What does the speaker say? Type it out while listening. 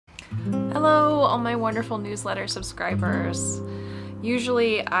all my wonderful newsletter subscribers.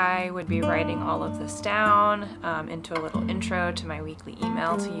 Usually I would be writing all of this down into a little intro to my weekly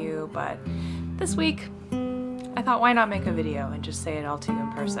email to you, but this week I thought, why not make a video and just say it all to you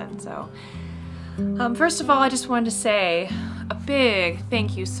in person. So first of all, I just wanted to say a big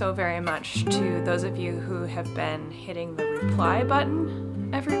thank you so very much to those of you who have been hitting the reply button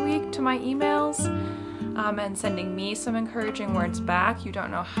every week to my emails and sending me some encouraging words back. You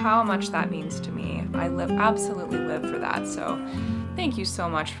don't know how much that means to me. I absolutely live for that, so thank you so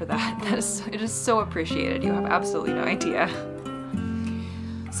much for that. It is so appreciated. You have absolutely no idea.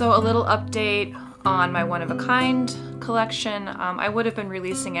 So a little update on my one-of-a-kind collection. I would have been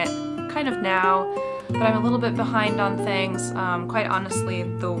releasing it kind of now, but I'm a little bit behind on things. Quite honestly,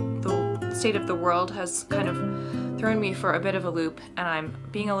 the state of the world has kind of thrown me for a bit of a loop, and I'm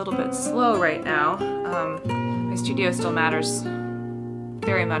being a little bit slow right now. My studio still matters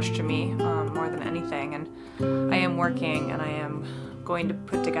very much to me, more than anything, and I am working and I am going to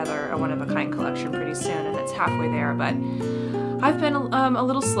put together a one-of-a-kind collection pretty soon, and it's halfway there, but I've been a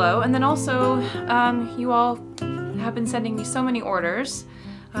little slow. And then also you all have been sending me so many orders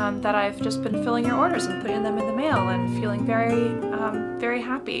that I've just been filling your orders and putting them in the mail and feeling very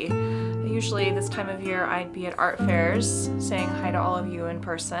happy. Usually this time of year I'd be at art fairs saying hi to all of you in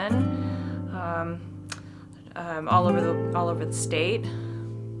person, all over the state.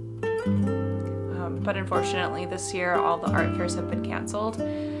 But unfortunately this year all the art fairs have been canceled,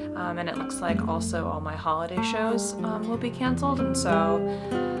 and it looks like also all my holiday shows will be canceled, and so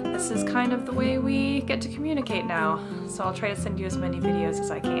this is kind of the way we get to communicate now. So I'll try to send you as many videos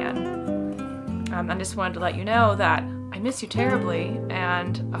as I can. I just wanted to let you know that I miss you terribly,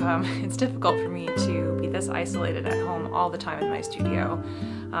 and it's difficult for me to be this isolated at home all the time in my studio.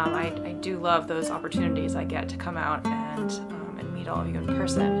 I do love those opportunities I get to come out and meet all of you in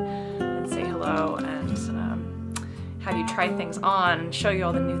person and say hello and have you try things on and show you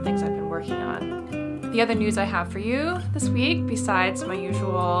all the new things I've been working on. The other news I have for you this week, besides my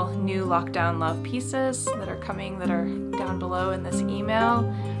usual new lockdown love pieces that are coming, that are down below in this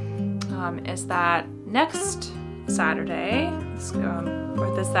email, is that next Saturday,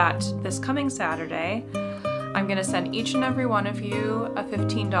 this coming Saturday, I'm going to send each and every one of you a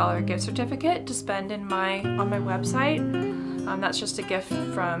 $15 gift certificate to spend on my website. That's just a gift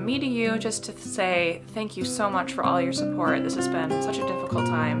from me to you, just to say thank you so much for all your support. This has been such a difficult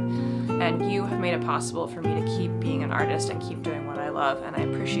time, and you have made it possible for me to keep being an artist and keep doing what I love, and I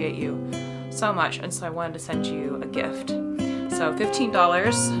appreciate you so much, and so I wanted to send you a gift. So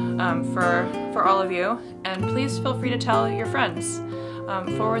 $15 for all of you, and please feel free to tell your friends.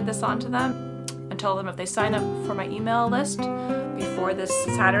 Forward this on to them and tell them if they sign up for my email list before this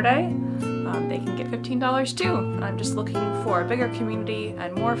Saturday, they can get $15 too. I'm just looking for a bigger community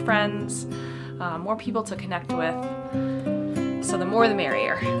and more friends, more people to connect with, so the more the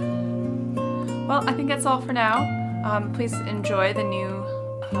merrier. Well, I think that's all for now. Please enjoy the new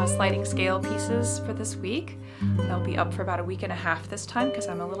sliding scale pieces for this week. They'll be up for about a week and a half this time because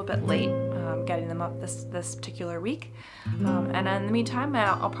I'm a little bit late getting them up this particular week. And in the meantime,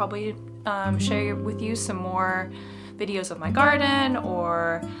 I'll probably share with you some more videos of my garden,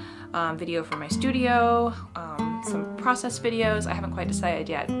 or video for my studio, some process videos. I haven't quite decided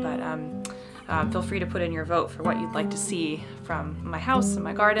yet, but feel free to put in your vote for what you'd like to see from my house and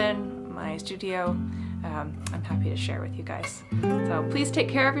my garden, my studio. I'm happy to share with you guys. So please take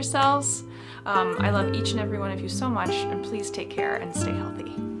care of yourselves. I love each and every one of you so much, and please take care and stay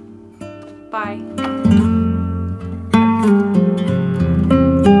healthy. Bye.